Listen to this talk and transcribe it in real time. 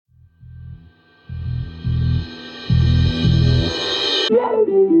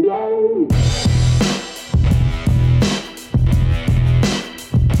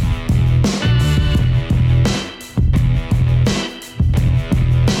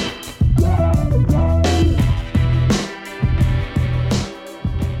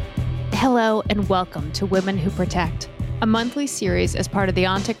and welcome to Women Who Protect, a monthly series as part of the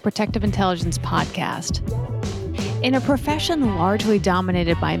ONTIC Protective Intelligence podcast. In a profession largely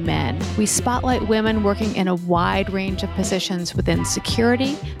dominated by men, we spotlight women working in a wide range of positions within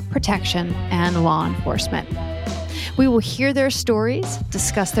security, protection, and law enforcement. We will hear their stories,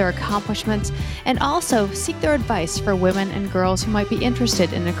 discuss their accomplishments, and also seek their advice for women and girls who might be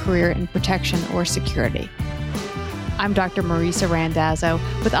interested in a career in protection or security. I'm Dr. Marisa Randazzo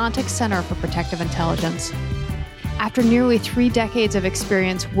with ONTIC Center for Protective Intelligence. After nearly 3 decades of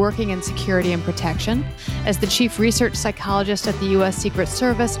experience working in security and protection, as the chief research psychologist at the U.S. Secret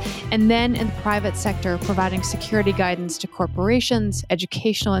Service, and then in the private sector providing security guidance to corporations,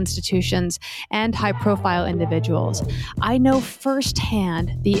 educational institutions, and high-profile individuals, I know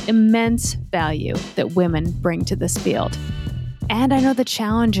firsthand the immense value that women bring to this field. And I know the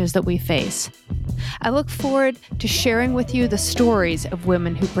challenges that we face. I look forward to sharing with you the stories of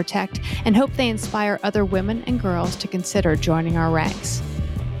women who protect and hope they inspire other women and girls to consider joining our ranks.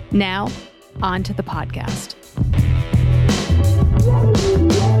 Now, on to the podcast.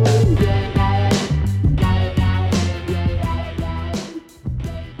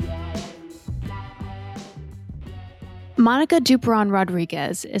 Mónica Duperon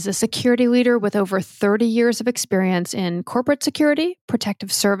Rodriguez is a security leader with over 30 years of experience in corporate security,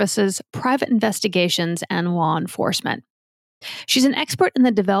 protective services, private investigations, and law enforcement. She's an expert in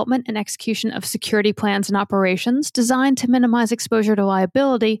the development and execution of security plans and operations designed to minimize exposure to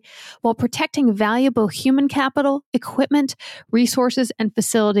liability while protecting valuable human capital, equipment, resources, and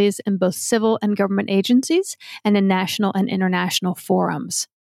facilities in both civil and government agencies and in national and international forums.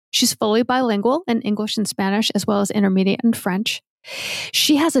 She's fully bilingual in English and Spanish, as well as intermediate in French.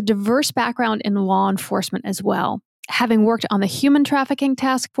 She has a diverse background in law enforcement as well, having worked on the Human Trafficking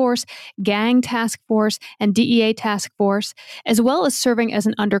Task Force, Gang Task Force, and DEA Task Force, as well as serving as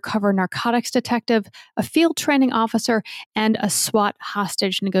an undercover narcotics detective, a field training officer, and a SWAT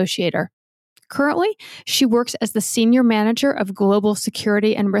hostage negotiator. Currently, she works as the Senior Manager of Global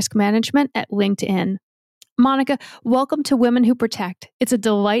Security and Risk Management at LinkedIn. Mónica, welcome to Women Who Protect. It's a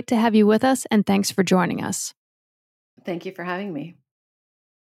delight to have you with us, and thanks for joining us. Thank you for having me.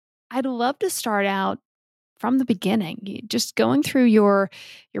 I'd love to start out from the beginning. Just going through your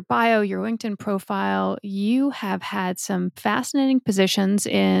bio, your LinkedIn profile, you have had some fascinating positions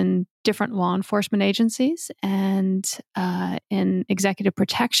in different law enforcement agencies and in executive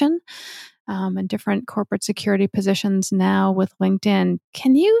protection and different corporate security positions now with LinkedIn.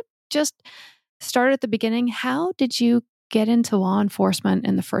 Can you just start at the beginning? How did you get into law enforcement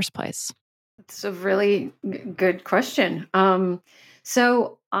in the first place? It's a really good question.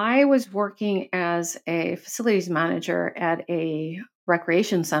 So I was working as a facilities manager at a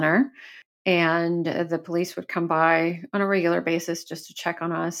recreation center, and the police would come by on a regular basis just to check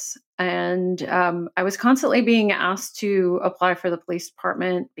on us. And I was constantly being asked to apply for the police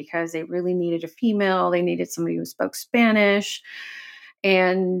department because they really needed a female. They needed somebody who spoke Spanish.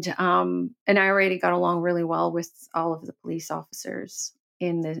 And I already got along really well with all of the police officers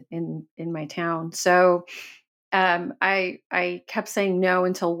in my town. So I kept saying no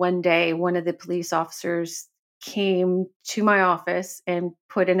until one day one of the police officers came to my office and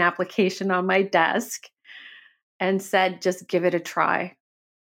put an application on my desk and said, "Just give it a try.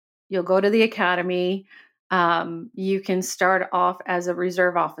 You'll go to the academy. You can start off as a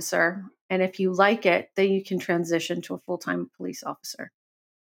reserve officer. And if you like it, then you can transition to a full-time police officer."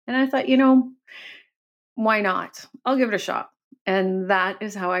 And I thought, why not? I'll give it a shot. And that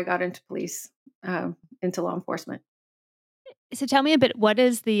is how I got into police, into law enforcement. So tell me a bit, what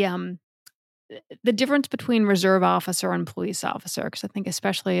is the difference between reserve officer and police officer? Because I think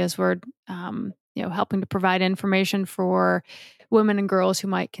especially as we're helping to provide information for women and girls who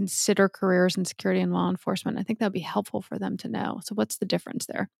might consider careers in security and law enforcement, I think that would be helpful for them to know. So what's the difference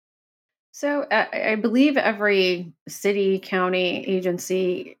there? So I believe every city, county,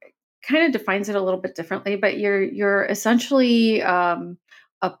 agency kind of defines it a little bit differently, but you're essentially a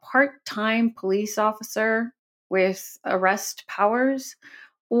part-time police officer with arrest powers,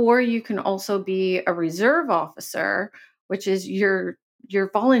 or you can also be a reserve officer, which is you're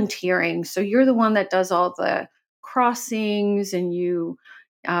volunteering. So you're the one that does all the crossings, and you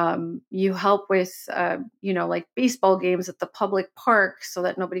help with like baseball games at the public park so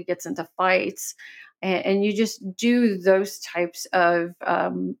that nobody gets into fights, and you just do those types of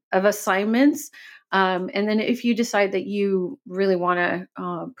assignments. And then if you decide that you really want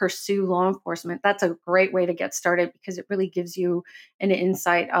to pursue law enforcement, that's a great way to get started, because it really gives you an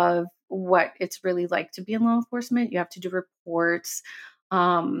insight of what it's really like to be in law enforcement. You have to do reports.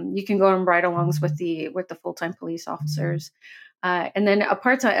 You can go on ride-alongs with the full-time police officers. And then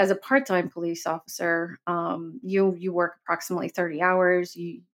as a part-time police officer, you work approximately 30 hours.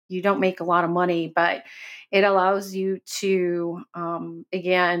 You don't make a lot of money, but it allows you to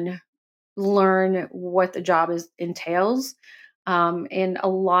again learn what the job entails. And a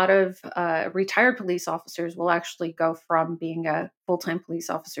lot of retired police officers will actually go from being a full-time police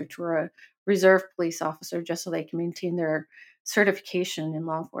officer to a reserve police officer just so they can maintain their certification in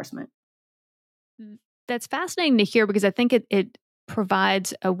law enforcement. That's fascinating to hear because I think it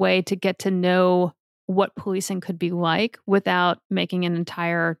provides a way to get to know what policing could be like without making an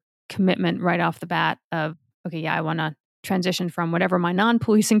entire commitment right off the bat of, okay, yeah, I want to transition from whatever my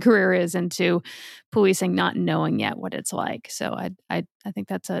non-policing career is into policing, not knowing yet what it's like. So I think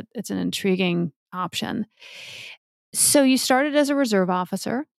it's an intriguing option. So you started as a reserve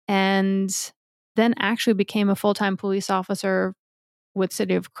officer and then actually became a full-time police officer with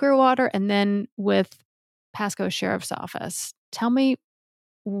City of Clearwater and then with Pasco Sheriff's Office. Tell me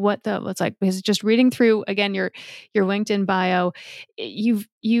what that was like, because just reading through again your LinkedIn bio,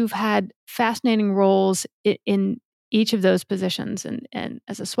 you've had fascinating roles in each of those positions, and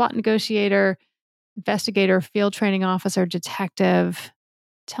as a SWAT negotiator, investigator, field training officer, detective.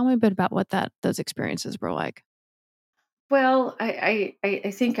 Tell me a bit about what those experiences were like. Well, I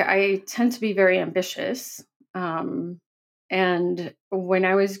think I tend to be very ambitious. Um, and when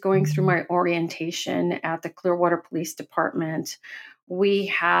I was going through my orientation at the Clearwater Police Department, we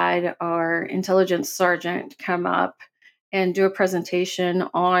had our intelligence sergeant come up and do a presentation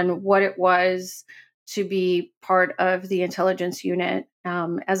on what it was to be part of the intelligence unit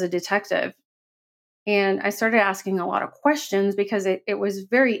as a detective. And I started asking a lot of questions because it was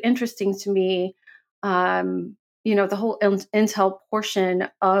very interesting to me. The whole intel portion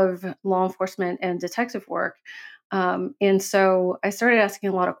of law enforcement and detective work. And so I started asking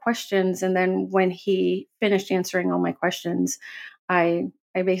a lot of questions. And then when he finished answering all my questions, I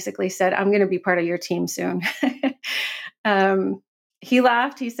basically said, I'm going to be part of your team soon. um, he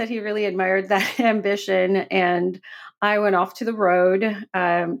laughed. He said he really admired that ambition. And I went off to the road,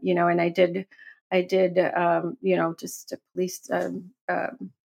 and I did, just police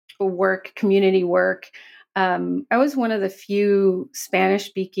work, community work. I was one of the few Spanish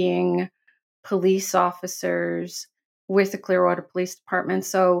speaking police officers with the Clearwater Police Department.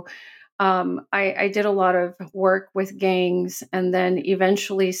 So I did a lot of work with gangs and then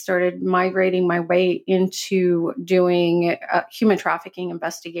eventually started migrating my way into doing human trafficking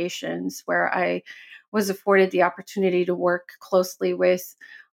investigations, where I was afforded the opportunity to work closely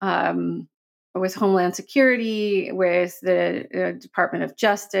um, with Homeland Security, with the Department of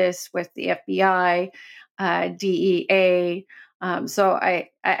Justice, with the FBI, DEA. So I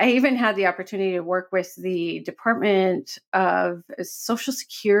even had the opportunity to work with the Department of Social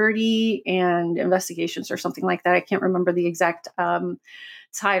Security and Investigations or something like that. I can't remember the exact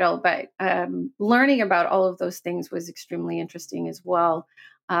title, but learning about all of those things was extremely interesting as well.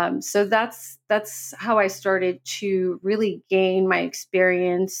 So that's how I started to really gain my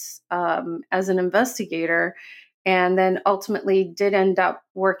experience as an investigator, and then ultimately did end up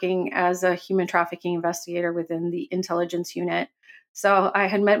working as a human trafficking investigator within the intelligence unit. So I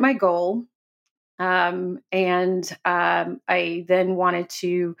had met my goal, and I then wanted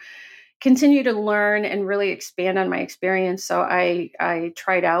to continue to learn and really expand on my experience. So I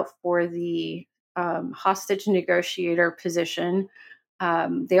tried out for the hostage negotiator position.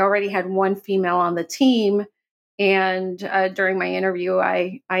 They already had one female on the team. And during my interview,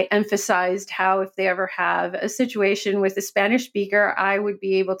 I emphasized how if they ever have a situation with a Spanish speaker, I would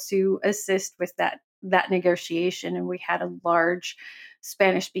be able to assist with that negotiation. And we had a large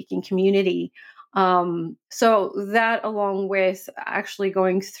Spanish speaking community. So that, along with actually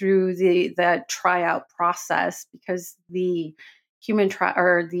going through the tryout process, because the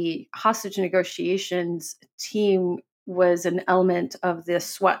or the hostage negotiations team was an element of the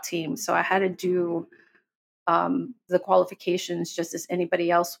SWAT team. So I had to do the qualifications just as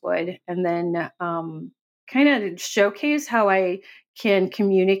anybody else would, and then kind of showcase how I can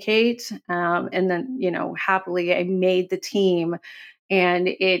communicate. And then, happily I made the team, and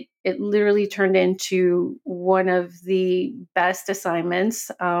it literally turned into one of the best assignments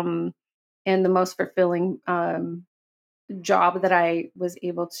and the most fulfilling job that I was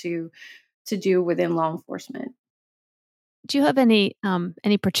able to do within law enforcement. Do you have any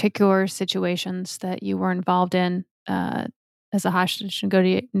particular situations that you were involved in as a hostage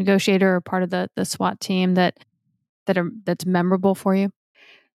negotiator or part of the SWAT team that's memorable for you?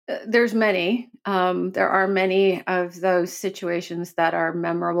 There's many. There are many of those situations that are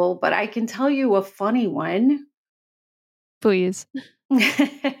memorable, but I can tell you a funny one. Please.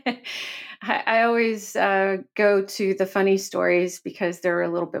 I always go to the funny stories because they're a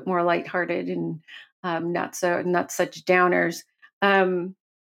little bit more lighthearted and not such downers. Um,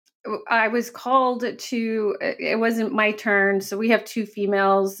 I was called to, it wasn't my turn. So we have two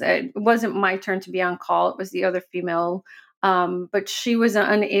females. It wasn't my turn to be on call. It was the other female. But she was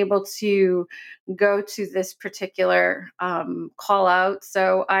unable to go to this particular call out.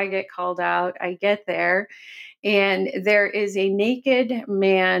 So I get called out. I get there, and there is a naked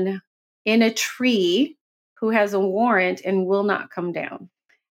man in a tree who has a warrant and will not come down.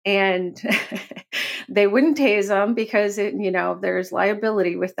 And they wouldn't tase him because there's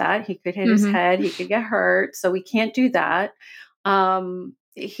liability with that. He could hit his Hmm. head, he could get hurt, so we can't do that.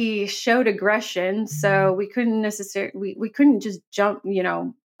 He showed aggression, so we couldn't necessarily we couldn't just jump,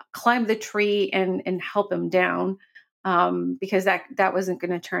 climb the tree and help him down, because that wasn't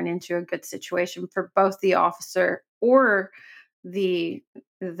going to turn into a good situation for both the officer or the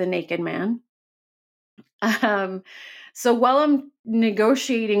the naked man. Um, so while I'm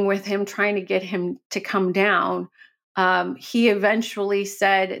negotiating with him, trying to get him to come down, he eventually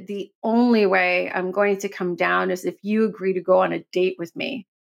said, "The only way I'm going to come down is if you agree to go on a date with me."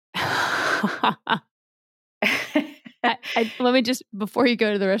 Let me just, before you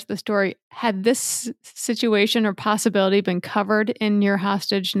go to the rest of the story, had this situation or possibility been covered in your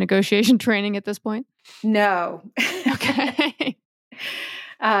hostage negotiation training at this point? No. Okay.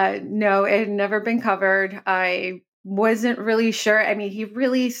 No, it had never been covered. I wasn't really sure. I mean, he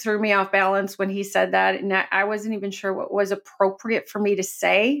really threw me off balance when he said that, and I wasn't even sure what was appropriate for me to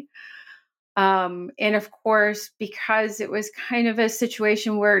say. And of course, because it was kind of a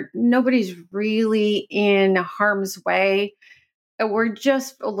situation where nobody's really in harm's way, we're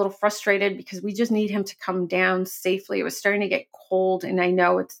just a little frustrated because we just need him to come down safely. It was starting to get cold, and I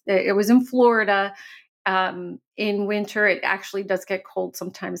know it was in Florida. In winter, it actually does get cold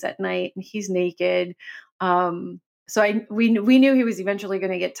sometimes at night, and he's naked. So we knew he was eventually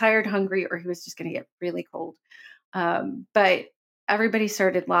going to get tired, hungry, or he was just going to get really cold. But everybody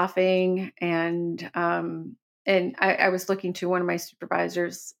started laughing, and I was looking to one of my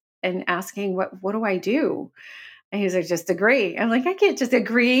supervisors and asking, what do I do? And he's like, just agree. I'm like, I can't just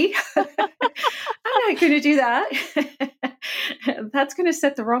agree. I'm not going to do that. That's going to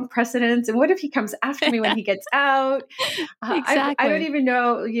set the wrong precedence. And what if he comes after me when he gets out? I don't Exactly. even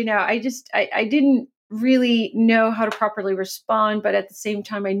know, I didn't really know how to properly respond, but at the same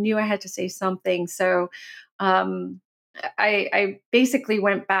time, I knew I had to say something. So, um, I basically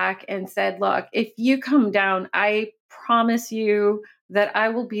went back and said, look, if you come down, I promise you that I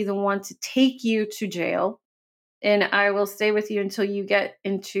will be the one to take you to jail, and I will stay with you until you get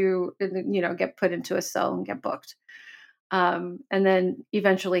put into a cell and get booked. And then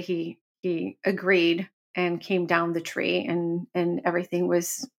eventually he agreed and came down the tree, and everything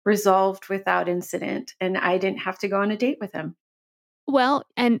was resolved without incident. And I didn't have to go on a date with him. Well,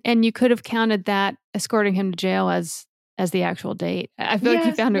 and you could have counted that escorting him to jail as the actual date. I feel like you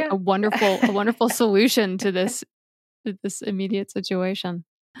Yes, found a yeah. wonderful solution to this immediate situation.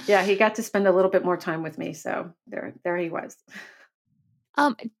 Yeah, he got to spend a little bit more time with me. So there he was.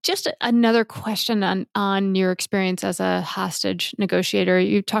 Just another question on your experience as a hostage negotiator.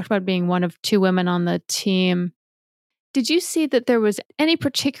 You talked about being one of two women on the team. Did you see that there was any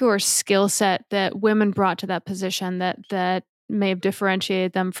particular skill set that women brought to that position that may have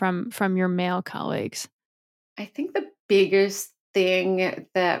differentiated them from your male colleagues? I think the biggest thing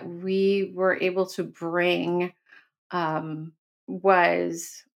that we were able to bring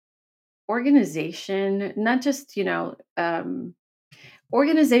was organization, not just,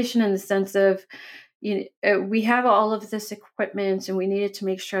 organization in the sense of, we have all of this equipment and we needed to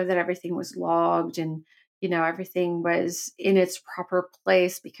make sure that everything was logged, and everything was in its proper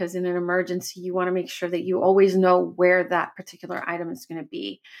place, because in an emergency you want to make sure that you always know where that particular item is going to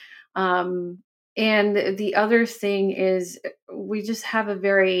be. um, and the other thing is, we just have a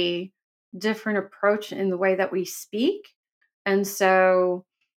very different approach in the way that we speak. And so,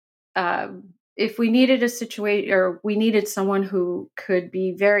 if we needed a situation, or we needed someone who could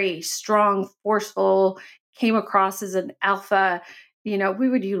be very strong, forceful, came across as an alpha, we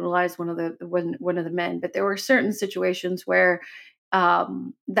would utilize one of the men. But there were certain situations where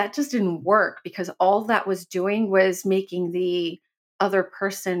that just didn't work, because all that was doing was making the other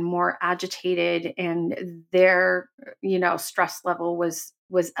person more agitated, and their stress level was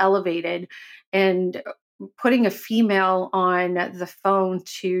elevated. And putting a female on the phone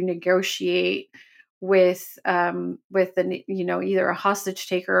to negotiate with either a hostage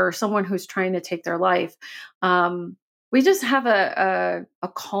taker or someone who's trying to take their life, we just have a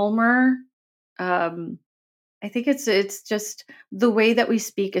calmer, um I think it's just the way that we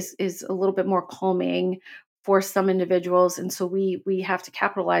speak is a little bit more calming for some individuals, and so we have to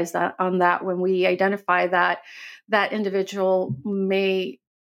capitalize that on that when we identify that that individual may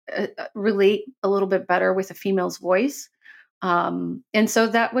relate a little bit better with a female's voice. And so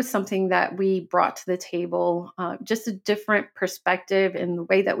that was something that we brought to the table, just a different perspective in the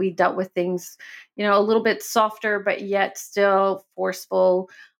way that we dealt with things, a little bit softer, but yet still forceful.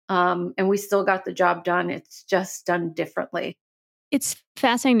 And we still got the job done. It's just done differently. It's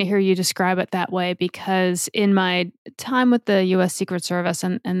fascinating to hear you describe it that way because in my time with the U.S. Secret Service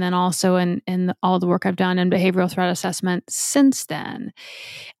and then also in all the work I've done in behavioral threat assessment since then,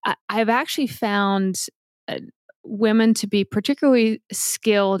 I've actually found uh, women to be particularly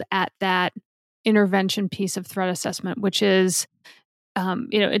skilled at that intervention piece of threat assessment, which is,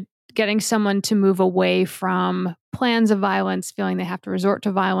 getting someone to move away from plans of violence, feeling they have to resort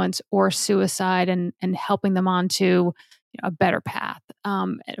to violence or suicide, and helping them onto a better path,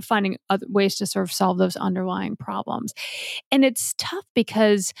 finding other ways to sort of solve those underlying problems. And it's tough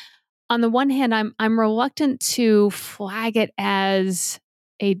because on the one hand, I'm reluctant to flag it as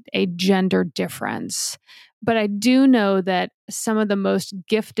a gender difference. But I do know that some of the most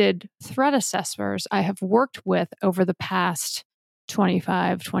gifted threat assessors I have worked with over the past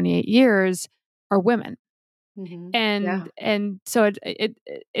 25, 28 years are women. Yeah. And so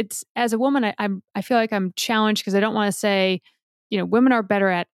it's as a woman, I feel like I'm challenged because I don't want to say, women are better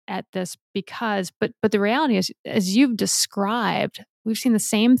at this because, but the reality is, as you've described, we've seen the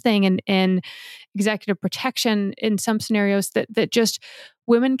same thing in executive protection in some scenarios that just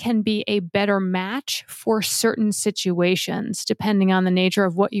women can be a better match for certain situations depending on the nature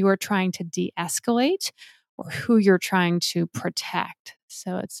of what you are trying to de-escalate or who you're trying to protect.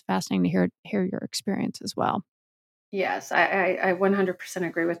 So it's fascinating to hear your experience as well. Yes, I 100%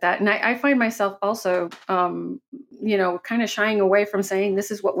 agree with that. And I find myself also, kind of shying away from saying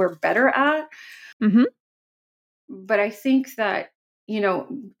this is what we're better at. Hmm. But I think that,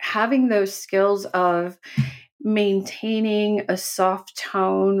 having those skills of maintaining a soft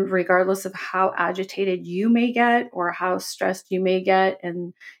tone, regardless of how agitated you may get or how stressed you may get,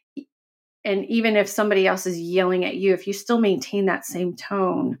 and even if somebody else is yelling at you, if you still maintain that same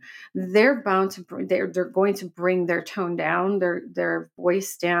tone, they're bound to they're going to bring their tone down, their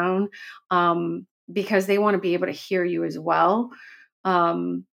voice down, because they want to be able to hear you as well.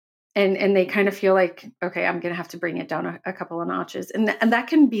 Um, and they kind of feel like, okay, I'm going to have to bring it down a couple of notches, and that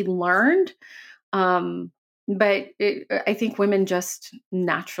can be learned. But I think women just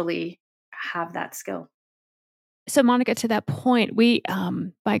naturally have that skill. So, Monica, to that point,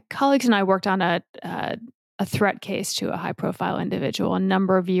 my colleagues and I worked on a threat case to a high profile individual a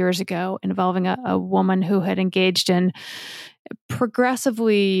number of years ago involving a woman who had engaged in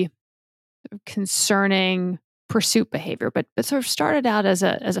progressively concerning pursuit behavior, but sort of started out as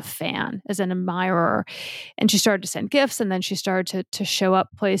a fan, as an admirer, and she started to send gifts, and then she started to show up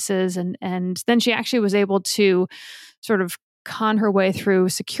places, and then she actually was able to sort of con her way through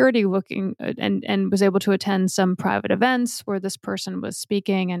security looking and was able to attend some private events where this person was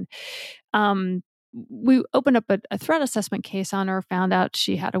speaking, and we opened up a threat assessment case on her, found out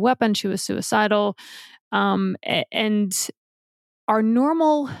she had a weapon, she was suicidal, and our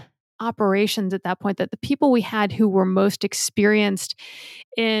normal operations at that point, that the people we had who were most experienced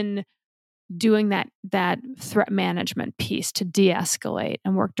in doing that threat management piece to de-escalate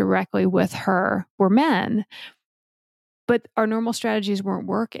and work directly with her were men, but our normal strategies weren't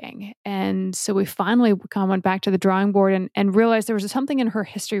working. And so we finally kind of went back to the drawing board and realized there was something in her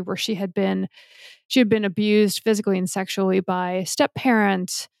history where she had been abused physically and sexually by step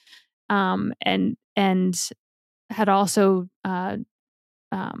parents, and had also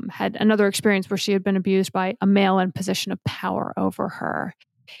had another experience where she had been abused by a male in position of power over her.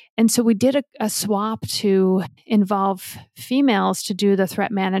 And so we did a swap to involve females to do the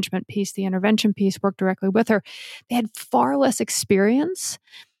threat management piece, the intervention piece, work directly with her. They had far less experience,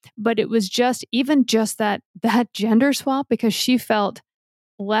 but it was just that gender swap because she felt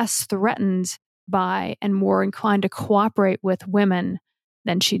less threatened by and more inclined to cooperate with women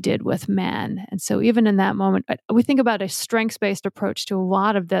than she did with men. And so, even in that moment, we think about a strengths based approach to a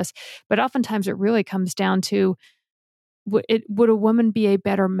lot of this, but oftentimes it really comes down to would a woman be a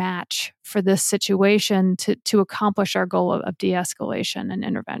better match for this situation to accomplish our goal of de escalation and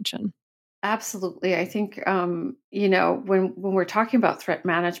intervention? Absolutely. I think, when we're talking about threat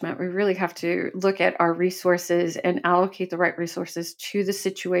management, we really have to look at our resources and allocate the right resources to the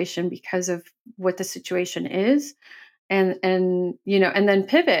situation because of what the situation is, and then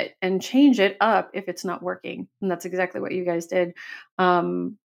pivot and change it up if it's not working. And that's exactly what you guys did.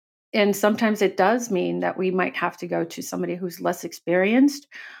 Um, And sometimes it does mean that we might have to go to somebody who's less experienced,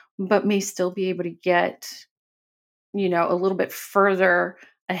 but may still be able to get, a little bit further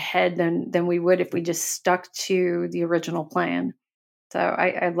ahead than we would if we just stuck to the original plan. So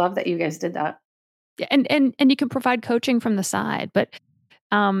I love that you guys did that. Yeah, and you can provide coaching from the side, but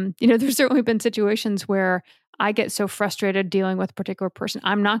there's certainly been situations where I get so frustrated dealing with a particular person.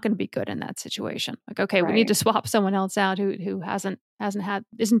 I'm not going to be good in that situation. Like, okay, we need to Right. swap someone else out who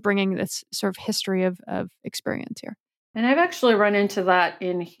isn't bringing this sort of history of experience here. And I've actually run into that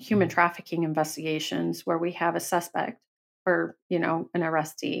in human trafficking investigations where we have a suspect or, an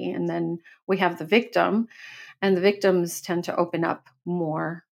arrestee, and then we have the victim, and the victims tend to open up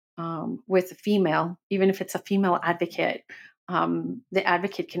more with a female, even if it's a female advocate. The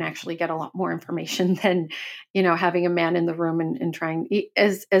advocate can actually get a lot more information than, having a man in the room and trying,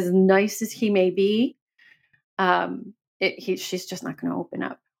 as nice as he may be, she's just not going to open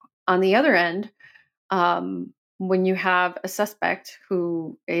up. On the other end, when you have a suspect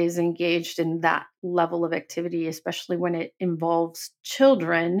who is engaged in that level of activity, especially when it involves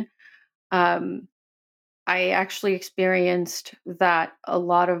children, um, I actually experienced that a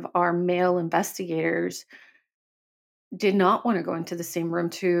lot of our male investigators did not want to go into the same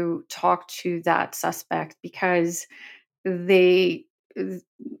room to talk to that suspect because they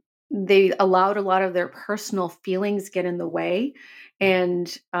they allowed a lot of their personal feelings get in the way. And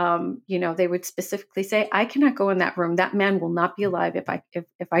they would specifically say, I cannot go in that room. That man will not be alive if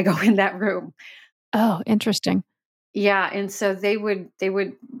I go in that room. Oh, interesting. Yeah. And so they would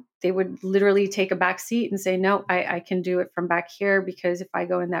literally take a back seat and say, no, I can do it from back here, because if I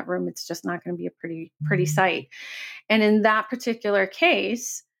go in that room, it's just not going to be a pretty sight. And in that particular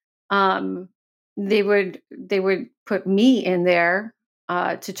case, um, they would put me in there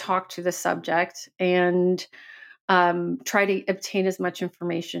to talk to the subject and try to obtain as much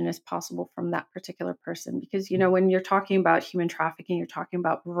information as possible from that particular person. Because when you're talking about human trafficking, you're talking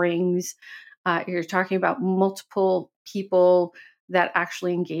about rings, you're talking about multiple people that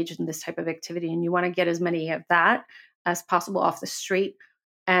actually engage in this type of activity, and you want to get as many of that as possible off the street.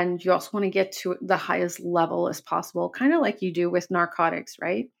 And you also want to get to the highest level as possible, kind of like you do with narcotics,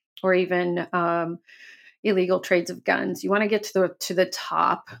 right? Or even illegal trades of guns. You want to get to the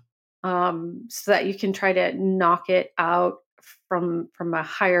top, so that you can try to knock it out from a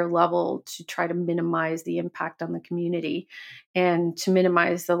higher level to try to minimize the impact on the community and to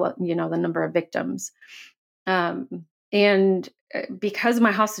minimize the number of victims. And because of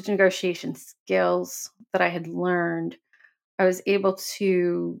my hostage negotiation skills that I had learned, I was able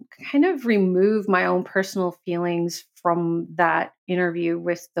to kind of remove my own personal feelings from that interview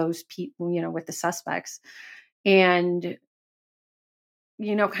with those people, with the suspects, and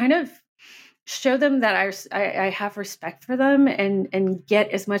kind of show them that I have respect for them, and get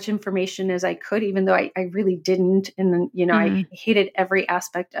as much information as I could, even though I really didn't. And then, I Mm. hated every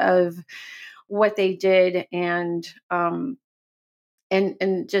aspect of what they did, and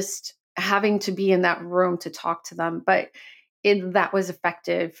just having to be in that room to talk to them. But that was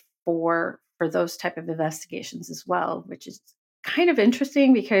effective for those type of investigations as well, which is kind of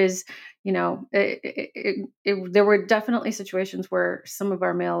interesting because there were definitely situations where some of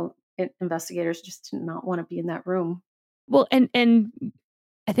our male investigators just did not want to be in that room. Well, and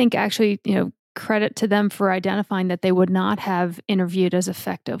I think actually, credit to them for identifying that they would not have interviewed as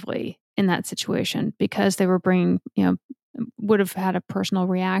effectively in that situation because they were bringing, would have had a personal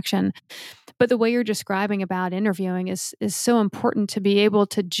reaction. But the way you're describing about interviewing is so important, to be able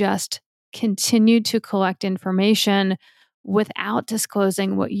to just continue to collect information without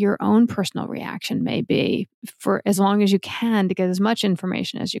disclosing what your own personal reaction may be, for as long as you can, to get as much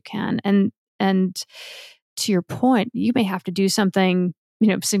information as you can. And to your point, you may have to do something,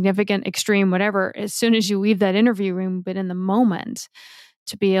 significant, extreme, whatever, as soon as you leave that interview room, but in the moment,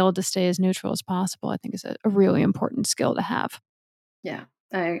 to be able to stay as neutral as possible, I think is a really important skill to have. Yeah,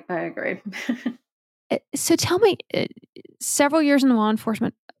 I agree. So tell me, several years in law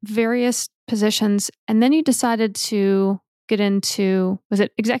enforcement, various positions, and then you decided to get into, was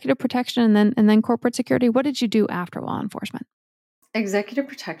it executive protection and then corporate security? What did you do after law enforcement? Executive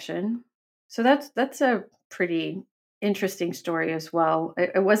protection. So that's a pretty interesting story as well.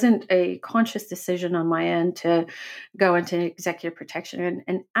 It wasn't a conscious decision on my end to go into executive protection,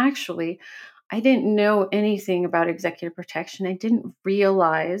 and actually, I didn't know anything about executive protection. I didn't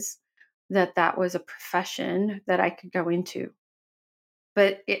realize that that was a profession that I could go into.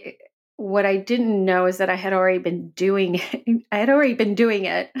 But what I didn't know is that I had already been doing it. I had already been doing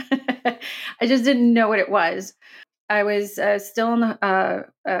it. I just didn't know what it was. I was still on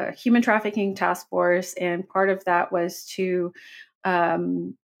the human trafficking task force, and part of that was to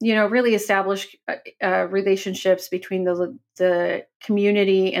really establish relationships between the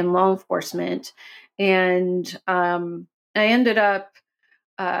community and law enforcement. And I ended up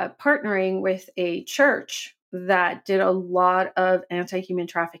partnering with a church that did a lot of anti-human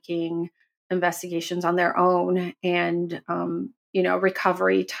trafficking investigations on their own, and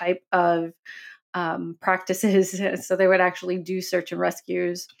recovery type of practices. So they would actually do search and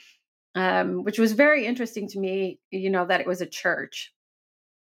rescues, which was very interesting to me, that it was a church.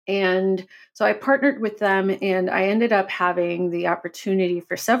 And so I partnered with them, and I ended up having the opportunity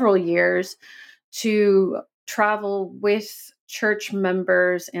for several years to travel with church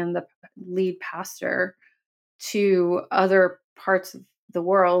members and the lead pastor to other parts of the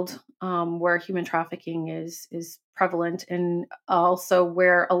world, where human trafficking is prevalent, and also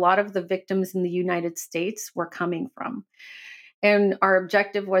where a lot of the victims in the United States were coming from. And our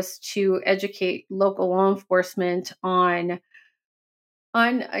objective was to educate local law enforcement on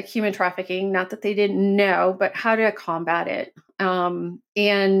human trafficking, not that they didn't know, but how to combat it,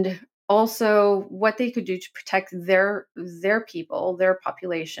 and also what they could do to protect their people, their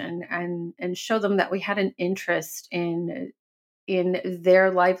population, and show them that we had an interest in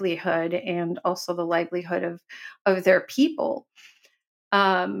their livelihood and also the livelihood of their people.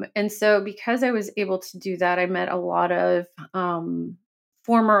 And so because I was able to do that, I met a lot of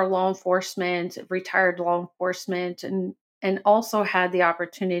former law enforcement, retired law enforcement, and also had the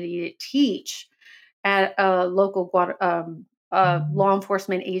opportunity to teach at a local law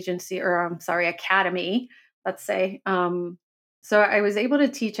enforcement agency, or I'm sorry, academy, let's say. So I was able to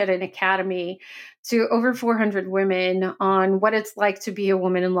teach at an academy to over 400 women on what it's like to be a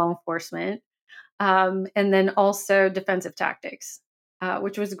woman in law enforcement, and then also defensive tactics,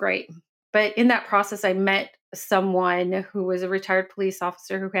 which was great. But in that process, I met someone who was a retired police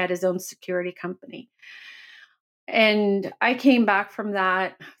officer who had his own security company. And I came back from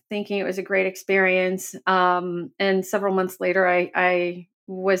that thinking it was a great experience. And several months later, I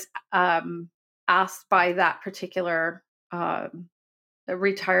was asked by that particular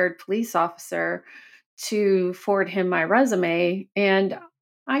retired police officer to forward him my resume. And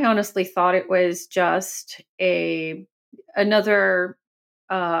I honestly thought it was just another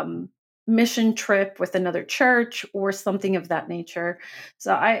mission trip with another church or something of that nature.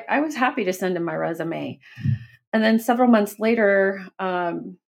 So I was happy to send him my resume. And then several months later, I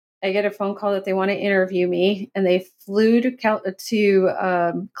get a phone call that they want to interview me, and they flew to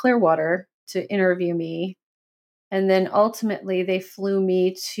Clearwater to interview me. And then ultimately, they flew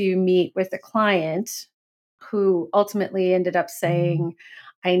me to meet with a client who ultimately ended up saying,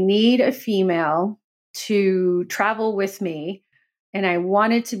 I need a female to travel with me. And I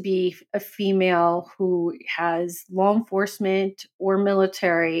wanted to be a female who has law enforcement or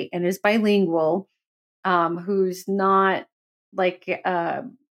military and is bilingual, who's not like,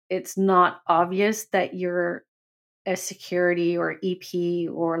 it's not obvious that you're a security or EP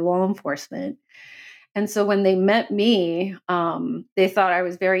or law enforcement. And so when they met me, they thought I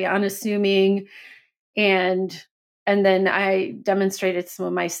was very unassuming, and then I demonstrated some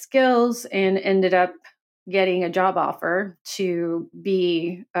of my skills and ended up getting a job offer to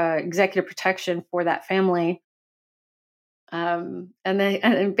be executive protection for that family. And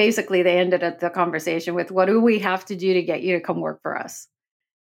basically they ended up the conversation with, what do we have to do to get you to come work for us?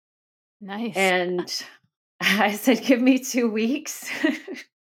 Nice. And I said, give me 2 weeks.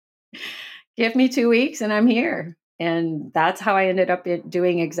 Give me 2 weeks and I'm here. And that's how I ended up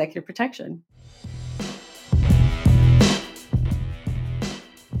doing executive protection.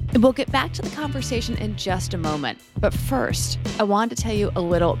 We'll get back to the conversation in just a moment. But first, I want to tell you a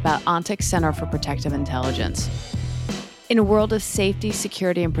little about ONTIC Center for Protective Intelligence. In a world of safety,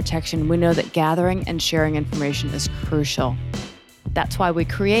 security, and protection, we know that gathering and sharing information is crucial. That's why we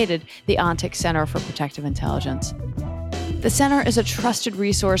created the ONTIC Center for Protective Intelligence. The center is a trusted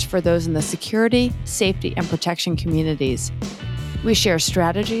resource for those in the security, safety, and protection communities. We share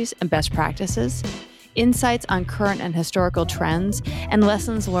strategies and best practices, insights on current and historical trends, and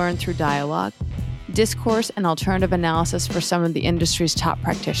lessons learned through dialogue, discourse, and alternative analysis for some of the industry's top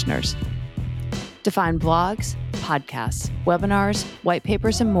practitioners. To find blogs, podcasts, webinars, white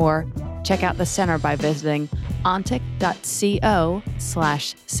papers, and more, check out the center by visiting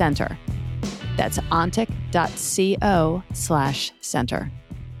ontic.co/center. That's ontic.co/center.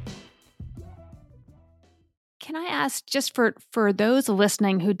 Can I ask, just for those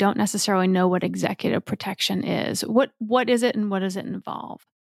listening who don't necessarily know what executive protection is, what is it and what does it involve?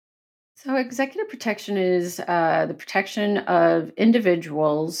 So executive protection is the protection of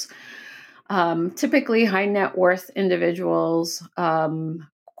individuals, typically high net worth individuals,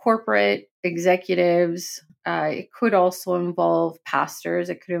 corporate executives, It could also involve pastors.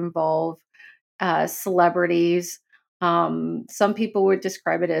 It could involve celebrities. Some people would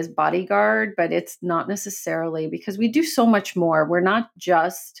describe it as bodyguard, but it's not necessarily, because we do so much more. We're not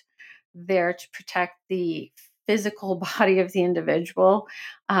just there to protect the physical body of the individual.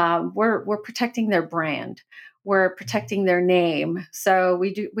 We're protecting their brand. We're protecting their name. So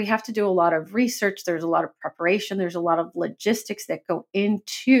we have to do a lot of research. There's a lot of preparation. There's a lot of logistics that go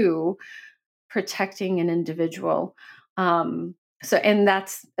into protecting an individual. And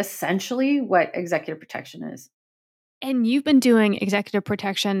that's essentially what executive protection is. And you've been doing executive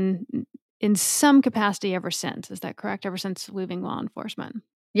protection in some capacity ever since. Is that correct? Ever since leaving law enforcement?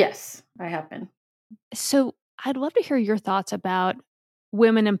 Yes, I have been. So I'd love to hear your thoughts about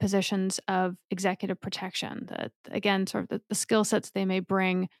women in positions of executive protection. That, again, sort of the skill sets they may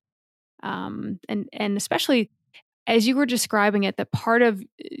bring, and especially as you were describing it, that part of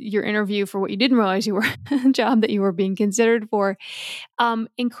your interview for what you didn't realize you were job that you were being considered for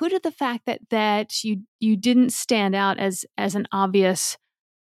included the fact that you didn't stand out as an obvious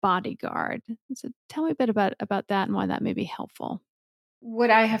bodyguard. So tell me a bit about that and why that may be helpful.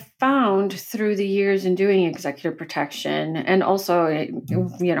 What I have found through the years in doing executive protection, and also,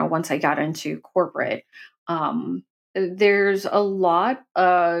 once I got into corporate, um, there's a lot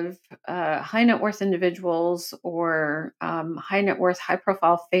of high net worth individuals or high net worth, high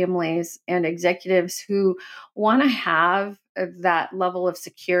profile families and executives who want to have that level of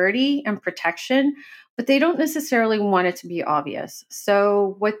security and protection, but they don't necessarily want it to be obvious.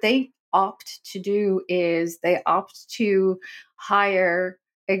 So, what they opt to do is they opt to hire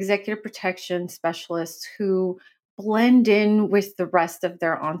executive protection specialists who blend in with the rest of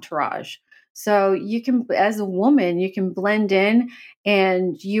their entourage. So you can, as a woman, you can blend in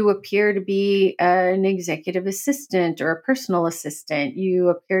and you appear to be an executive assistant or a personal assistant. You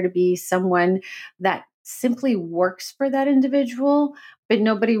appear to be someone that simply works for that individual, but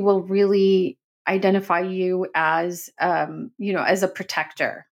nobody will really identify you as, as a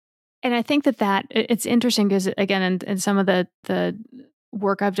protector. And I think that it's interesting because, again, in some of the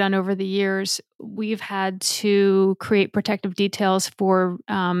work I've done over the years, we've had to create protective details for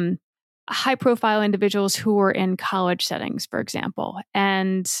high profile individuals who are in college settings, for example,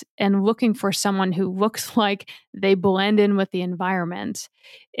 and looking for someone who looks like they blend in with the environment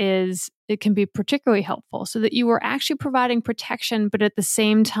it can be particularly helpful, so that you are actually providing protection, but at the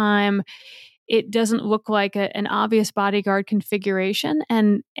same time it doesn't look like an obvious bodyguard configuration,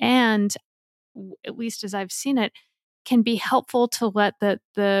 and at least as I've seen it, can be helpful to let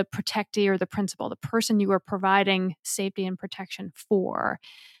the protectee or the principal, the person you are providing safety and protection for,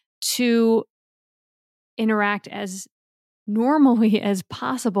 to interact as normally as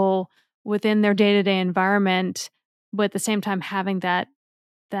possible within their day-to-day environment, but at the same time having that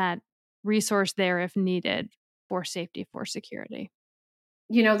resource there if needed for safety, for security.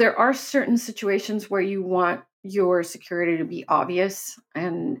 There are certain situations where you want your security to be obvious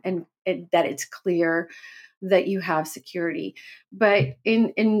and that it's clear that you have security. But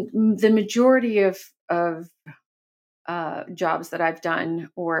in the majority of jobs that I've done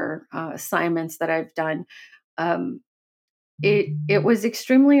or assignments that I've done, um, it was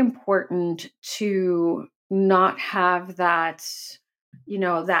extremely important to not have that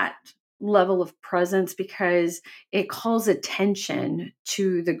level of presence, because it calls attention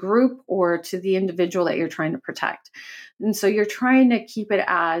to the group or to the individual that you're trying to protect. And so you're trying to keep it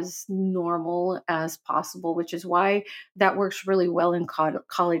as normal as possible, which is why that works really well in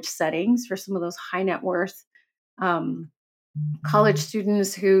college settings for some of those high net worth um, college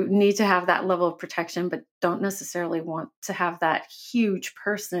students who need to have that level of protection but don't necessarily want to have that huge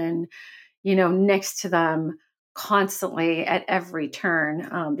person next to them constantly at every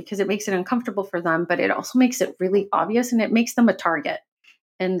turn, because it makes it uncomfortable for them, but it also makes it really obvious and it makes them a target,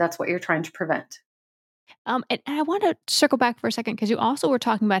 and that's what you're trying to prevent. And I want to circle back for a second, because you also were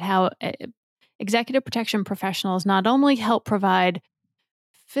talking about how executive protection professionals not only help provide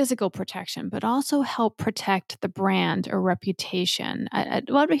physical protection, but also help protect the brand or reputation. I'd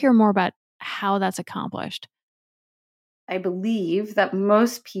love to hear more about how that's accomplished. I believe that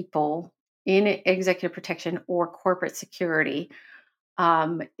most people in executive protection or corporate security,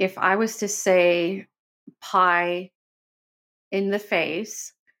 if I was to say pie in the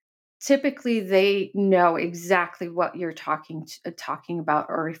face, typically they know exactly what you're talking about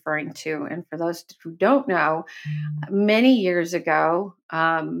or referring to. And for those who don't know, many years ago,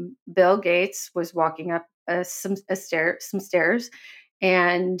 Bill Gates was walking up some stairs,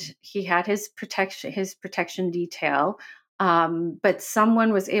 and he had his protection detail. But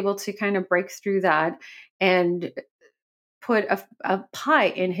someone was able to kind of break through that and put a pie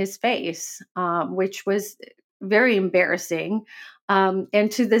in his face, which was very embarrassing.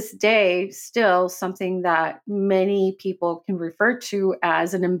 And to this day, still something that many people can refer to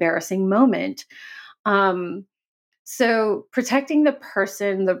as an embarrassing moment. Um, so protecting the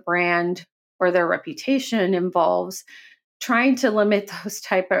person, the brand, or their reputation involves trying to limit those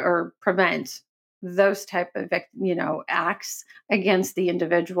type of, or prevent those type of acts against the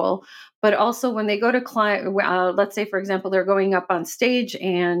individual. But also when they go to client, let's say for example they're going up on stage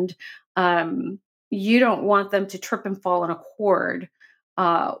and um, you don't want them to trip and fall on a cord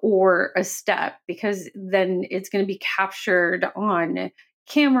or a step, because then it's going to be captured on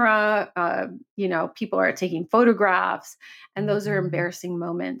camera. People are taking photographs, and those are embarrassing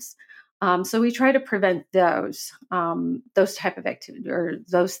moments. So we try to prevent those type of activity or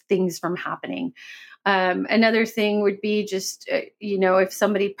those things from happening. Another thing would be just, if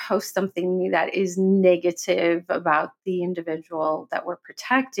somebody posts something that is negative about the individual that we're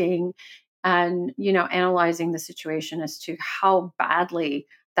protecting, and, analyzing the situation as to how badly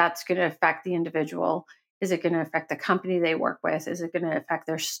that's going to affect the individual. Is it going to affect the company they work with? Is it going to affect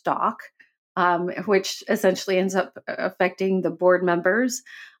their stock? Which essentially ends up affecting the board members.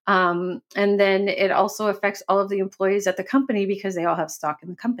 And then it also affects all of the employees at the company because they all have stock in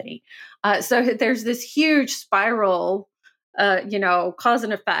the company. So there's this huge spiral, cause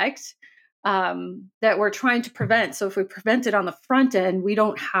and effect that we're trying to prevent. So if we prevent it on the front end, we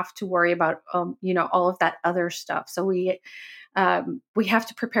don't have to worry about, all of that other stuff. So we have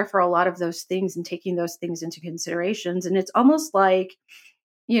to prepare for a lot of those things and taking those things into considerations. And it's almost like,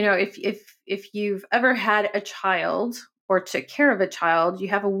 if you've ever had a child or took care of a child, you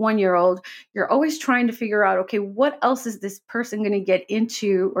have a 1-year-old, you're always trying to figure out, okay, what else is this person going to get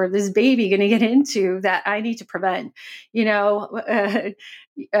into, or this baby going to get into, that I need to prevent?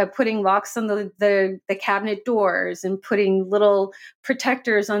 Putting locks on the cabinet doors, and putting little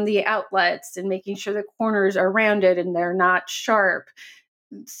protectors on the outlets, and making sure the corners are rounded and they're not sharp.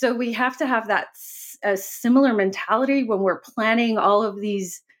 So we have to have that a similar mentality when we're planning all of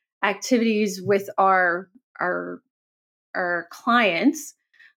these activities with our clients,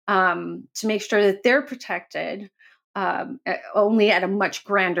 to make sure that they're protected, only at a much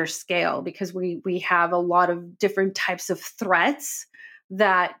grander scale, because we have a lot of different types of threats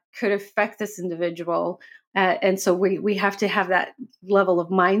that could affect this individual. And so we have to have that level of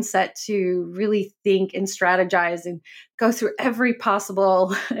mindset to really think and strategize and go through every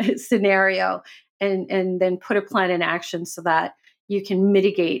possible scenario, and then put a plan in action so that you can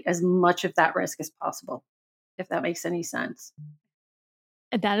mitigate as much of that risk as possible, if that makes any sense.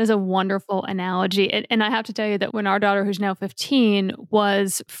 That is a wonderful analogy. And I have to tell you that when our daughter, who's now 15,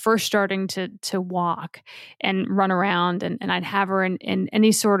 was first starting to walk and run around, and I'd have her in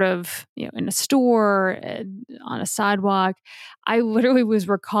any sort of, in a store, on a sidewalk, I literally was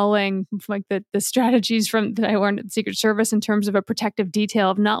recalling like the strategies that I learned at the Secret Service in terms of a protective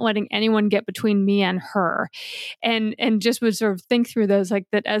detail of not letting anyone get between me and her. And just would sort of think through those, like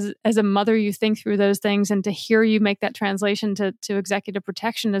that as a mother, you think through those things, and to hear you make that translation to executive protection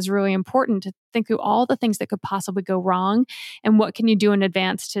is really important, to think through all the things that could possibly go wrong and what can you do in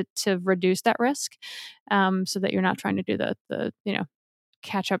advance to reduce that risk, so that you're not trying to do the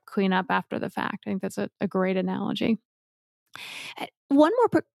catch up, clean up after the fact. I think that's a great analogy. One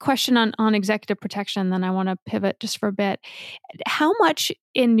more question on executive protection, then I want to pivot just for a bit. How much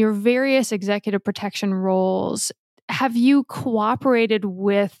in your various executive protection roles have you cooperated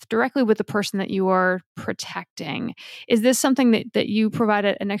directly with the person that you are protecting? Is this something that you provide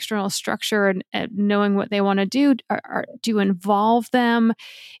an external structure and knowing what they want to do? Do you involve them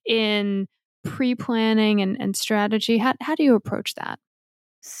in pre-planning and strategy? How do you approach that?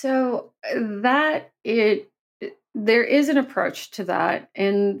 So there is an approach to that,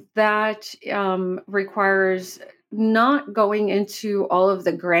 and that requires not going into all of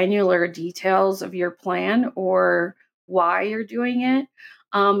the granular details of your plan or why you're doing it,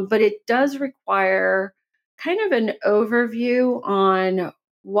 but it does require kind of an overview on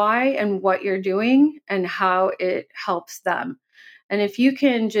why and what you're doing and how it helps them. And if you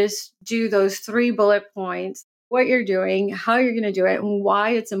can just do those 3 bullet points, what you're doing, how you're going to do it, and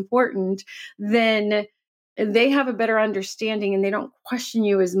why it's important, then they have a better understanding, and they don't question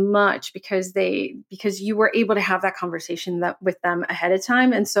you as much because you were able to have that conversation with them ahead of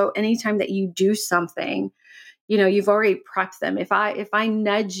time. And so anytime that you do something, you've already prepped them. If I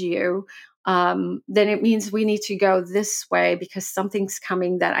nudge you, then it means we need to go this way because something's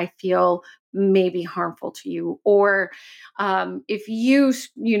coming that I feel may be harmful to you. Or if you,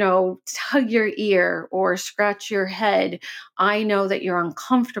 tug your ear or scratch your head, I know that you're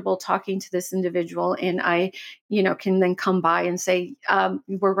uncomfortable talking to this individual. And I, can then come by and say,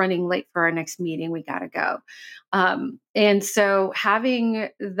 we're running late for our next meeting. We got to go. And so having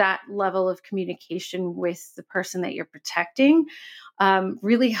that level of communication with the person that you're protecting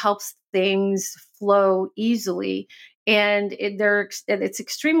really helps things flow easily. And it's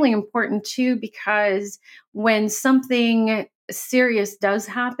extremely important too, because when something serious does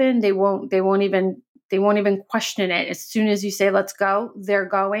happen, they won't even question it. As soon as you say, let's go, they're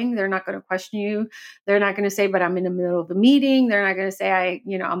going. They're not going to question you. They're not going to say, but I'm in the middle of a meeting. They're not going to say,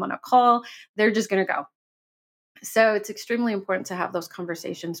 I'm on a call. They're just going to go. So it's extremely important to have those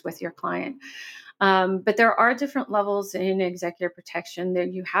conversations with your client. But there are different levels in executive protection. There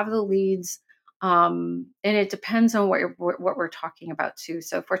you have the leads, and it depends on what we're talking about too.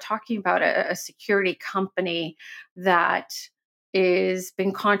 So if we're talking about a security company that has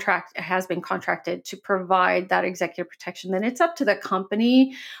been contracted to provide that executive protection, then it's up to the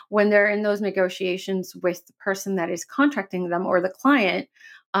company when they're in those negotiations with the person that is contracting them or the client,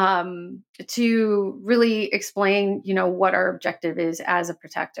 to really explain, what our objective is as a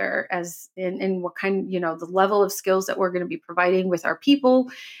protector, as in what kind, the level of skills that we're going to be providing with our people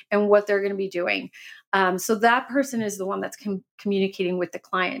and what they're going to be doing. So that person is the one that's communicating with the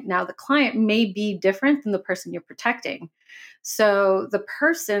client. Now, the client may be different than the person you're protecting. So the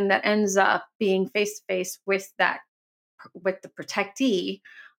person that ends up being face to face with the protectee,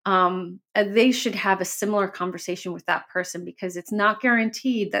 they should have a similar conversation with that person, because it's not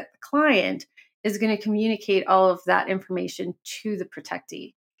guaranteed that the client is going to communicate all of that information to the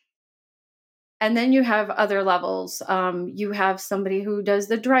protectee. And then you have other levels. You have somebody who does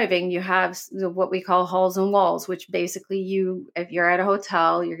the driving. You have what we call halls and walls, which basically if you're at a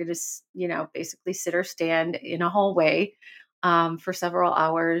hotel, you're going to, basically sit or stand in a hallway for several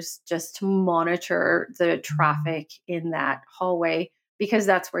hours just to monitor the traffic in that hallway, because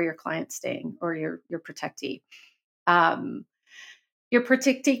that's where your client's staying, or your protectee. Your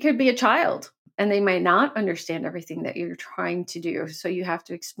protectee could be a child, and they might not understand everything that you're trying to do. So you have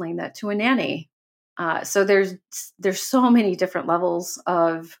to explain that to a nanny. So there's so many different levels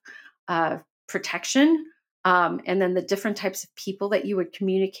of protection, and then the different types of people that you would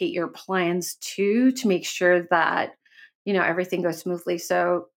communicate your plans to make sure that everything goes smoothly.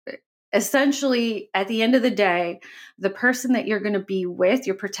 So essentially, at the end of the day, the person that you're going to be with,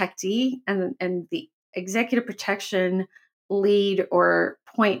 your protectee, and the executive protection lead or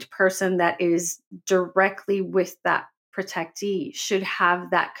point person that is directly with that protectee should have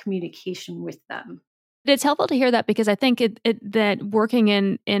that communication with them. It's helpful to hear that, because I think that working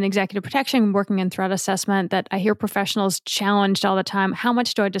in executive protection, working in threat assessment, that I hear professionals challenged all the time. How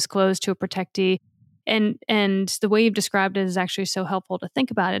much do I disclose to a protectee? And the way you've described it is actually so helpful to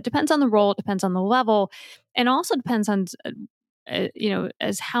think about. It depends on the role, it depends on the level, and also depends on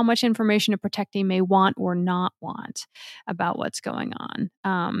as how much information a protectee may want or not want about what's going on.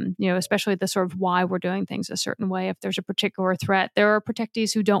 Especially the sort of why we're doing things a certain way. If there's a particular threat, there are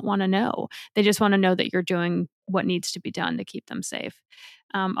protectees who don't want to know. They just want to know that you're doing what needs to be done to keep them safe.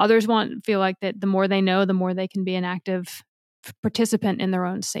 Others feel like that the more they know, the more they can be an active participant in their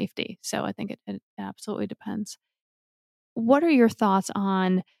own safety. So I think it absolutely depends. What are your thoughts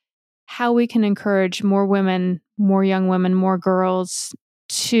on how we can encourage more women, more young women, more girls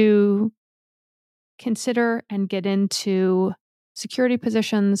to consider and get into security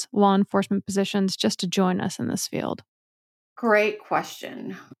positions, law enforcement positions, just to join us in this field? Great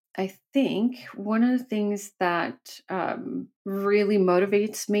question. I think one of the things that really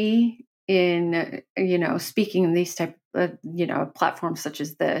motivates me in, speaking in these type of, platforms such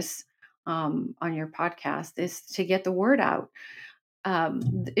as this, on your podcast, is to get the word out.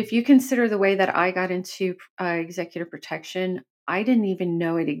 If you consider the way that I got into executive protection, I didn't even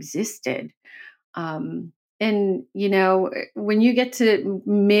know it existed. Um, and, when you get to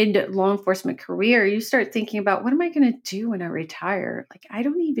mid law enforcement career, you start thinking about, what am I going to do when I retire? Like, I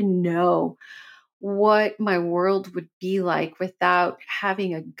don't even know what my world would be like without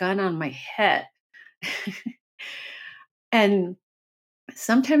having a gun on my head. And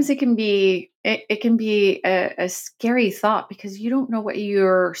sometimes it can be a scary thought, because you don't know what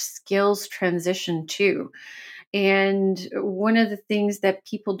your skills transition to. And one of the things that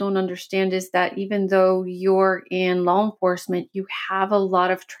people don't understand is that even though you're in law enforcement, you have a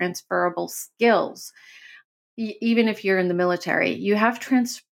lot of transferable skills. Even if you're in the military, you have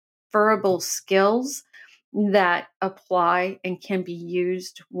transferable skills that apply and can be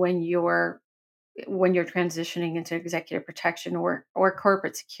used when you're transitioning into executive protection or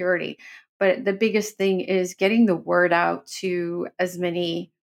corporate security. But the biggest thing is getting the word out to as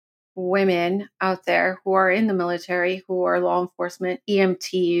many women out there who are in the military, who are law enforcement,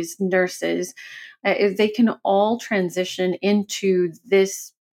 EMTs, nurses. If they can all transition into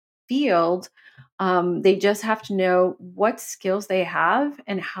this field, they just have to know what skills they have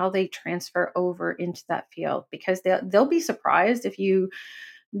and how they transfer over into that field, because they'll be surprised if you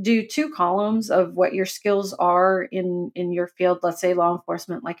do two columns of what your skills are in your field, let's say law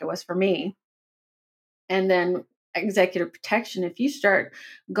enforcement, like it was for me, and then executive protection. If you start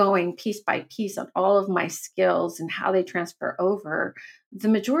going piece by piece on all of my skills and how they transfer over, the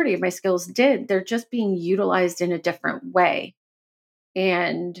majority of my skills did. They're just being utilized in a different way.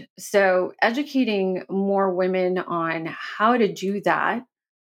 And so educating more women on how to do that,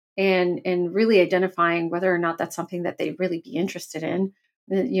 and really identifying whether or not that's something that they'd really be interested in,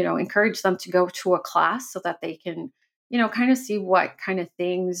 encourage them to go to a class so that they can, kind of see what kind of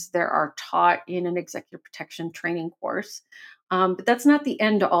things there are taught in an executive protection training course. But that's not the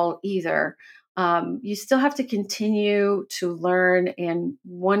end all either. You still have to continue to learn. And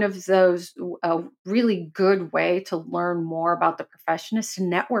one of those, a really good way to learn more about the profession is to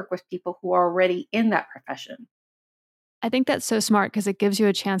network with people who are already in that profession. I think that's so smart because it gives you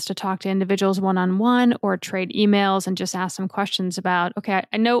a chance to talk to individuals one-on-one or trade emails and just ask some questions about, okay,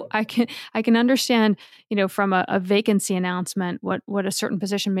 I know I can understand, from a vacancy announcement what a certain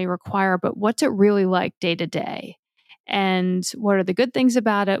position may require, but what's it really like day to day? And what are the good things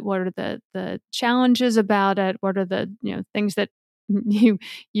about it? What are the challenges about it? What are the, things that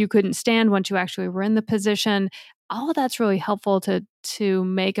you couldn't stand once you actually were in the position? All of that's really helpful to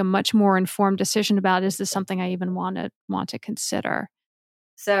make a much more informed decision about, is this something I even want to consider?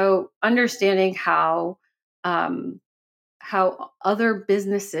 So understanding um, how other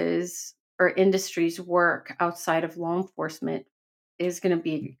businesses or industries work outside of law enforcement is going to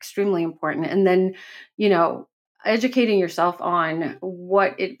be extremely important. And then, you know, educating yourself on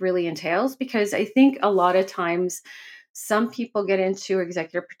what it really entails, because I think a lot of times some people get into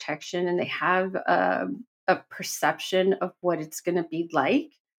executive protection and they have a perception of what it's going to be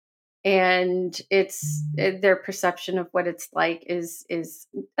like, and their perception of what it's like is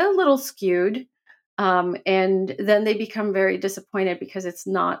a little skewed, and then they become very disappointed because it's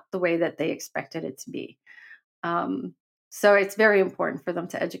not the way that they expected it to be. um, so it's very important for them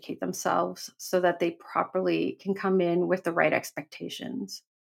to educate themselves so that they properly can come in with the right expectations.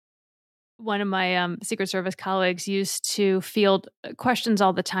 One of my Secret Service colleagues used to field questions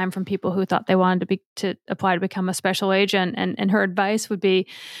all the time from people who thought they wanted to apply to become a special agent, and her advice would be,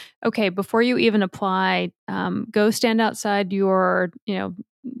 okay, before you even apply, go stand outside your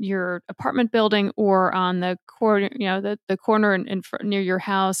apartment building or on the corner, the corner near your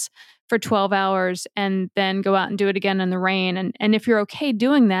house for 12 hours, and then go out and do it again in the rain. And if you're okay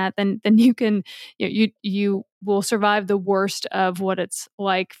doing that, then you can, you will survive the worst of what it's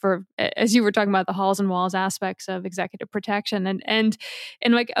like for, as you were talking about, the halls and walls aspects of executive protection. And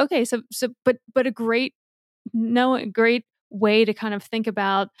like, okay, but a great, no, a great way to kind of think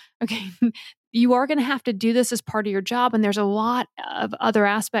about, okay, you are going to have to do this as part of your job. And there's a lot of other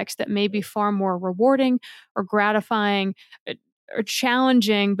aspects that may be far more rewarding or gratifying, or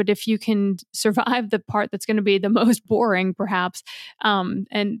challenging. But if you can survive the part that's going to be the most boring, perhaps, and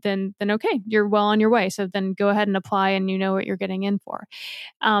then okay, you're well on your way. So then go ahead and apply, and you know what you're getting in for.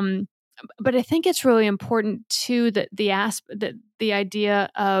 Um, but I think it's really important too that the idea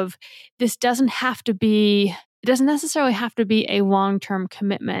of this doesn't necessarily have to be a long-term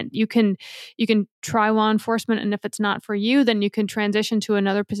commitment. You can try law enforcement, and if it's not for you, then you can transition to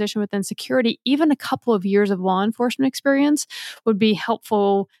another position within security. Even a couple of years of law enforcement experience would be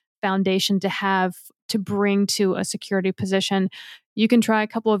helpful foundation to have to bring to a security position. You can try a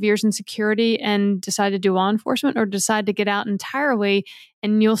couple of years in security and decide to do law enforcement, or decide to get out entirely,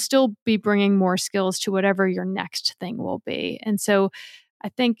 and you'll still be bringing more skills to whatever your next thing will be. And so I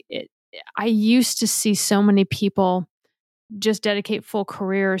think I used to see so many people just dedicate full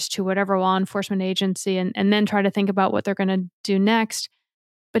careers to whatever law enforcement agency, and then try to think about what they're going to do next.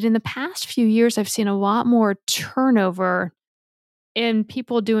 But in the past few years, I've seen a lot more turnover in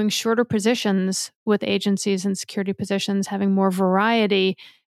people doing shorter positions with agencies and security positions, having more variety,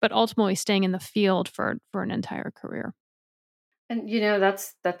 but ultimately staying in the field for an entire career. And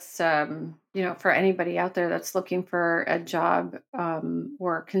that's for anybody out there that's looking for a job,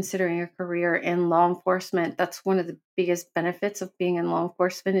 or considering a career in law enforcement, that's one of the biggest benefits of being in law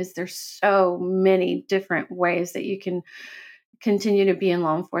enforcement is there's so many different ways that you can continue to be in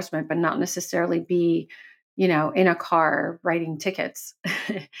law enforcement, but not necessarily be, in a car writing tickets.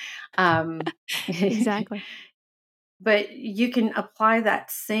 um, Exactly. but you can apply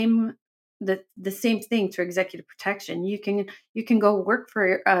that same the same thing to executive protection. You can go work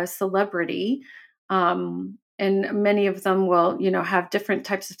for a celebrity, and many of them will, have different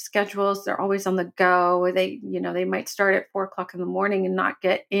types of schedules. They're always on the go. They might start at 4 o'clock in the morning and not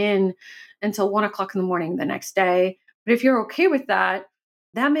get in until 1 o'clock in the morning the next day. But if you're okay with that,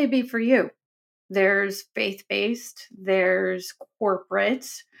 that may be for you. There's faith-based, there's corporate,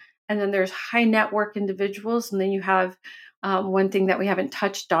 and then there's high network individuals. And then you have one thing that we haven't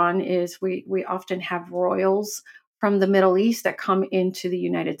touched on is we often have royals from the Middle East that come into the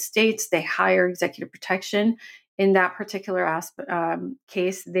United States. They hire executive protection. In that particular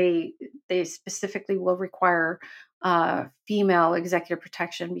case, they specifically will require female executive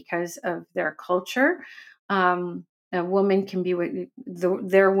protection because of their culture. A woman can be with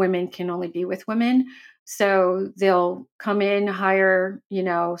their women can only be with women. So they'll come in, hire,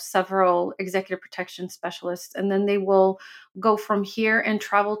 several executive protection specialists, and then they will go from here and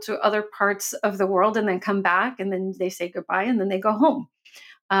travel to other parts of the world and then come back, and then they say goodbye and then they go home.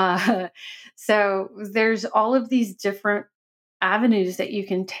 So there's all of these different avenues that you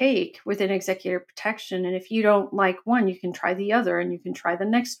can take within executive protection. And if you don't like one, you can try the other and you can try the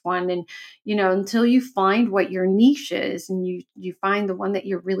next one. And, until you find what your niche is and you find the one that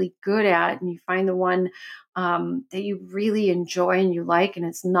you're really good at and you find the one that you really enjoy and you like, and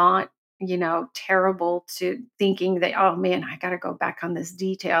it's not, terrible to thinking that, oh man, I got to go back on this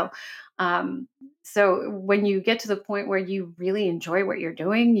detail. So when you get to the point where you really enjoy what you're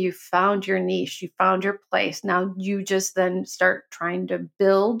doing, you found your niche, you found your place. Now you just then start trying to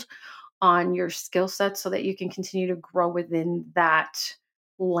build on your skill set so that you can continue to grow within that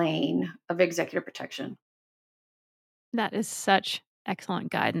lane of executive protection. That is such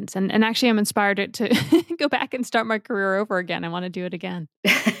excellent guidance. And actually, I'm inspired to go back and start my career over again. I want to do it again.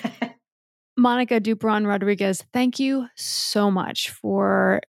 Mónica Duperon Rodriguez, thank you so much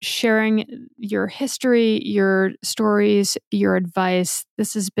for sharing your history, your stories, your advice.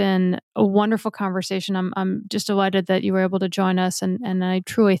 This has been a wonderful conversation. I'm just delighted that you were able to join us, and I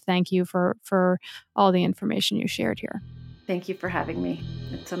truly thank you for all the information you shared here. Thank you for having me.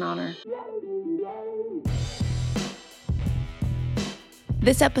 It's an honor.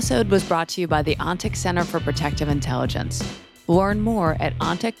 This episode was brought to you by the ONTIC Center for Protective Intelligence. Learn more at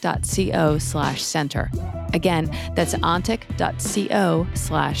ontic.co/center. Again, that's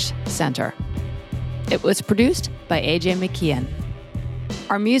ontic.co/center. It was produced by AJ McKeon.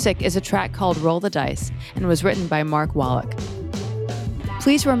 Our music is a track called Roll the Dice and was written by Mark Wallach.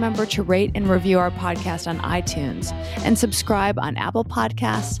 Please remember to rate and review our podcast on iTunes and subscribe on Apple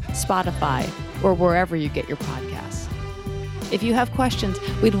Podcasts, Spotify, or wherever you get your podcasts. If you have questions,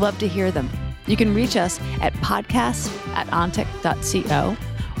 we'd love to hear them. You can reach us at podcasts@ontic.co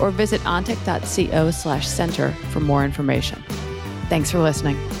or visit ontic.co/center for more information. Thanks for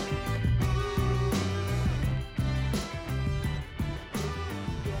listening.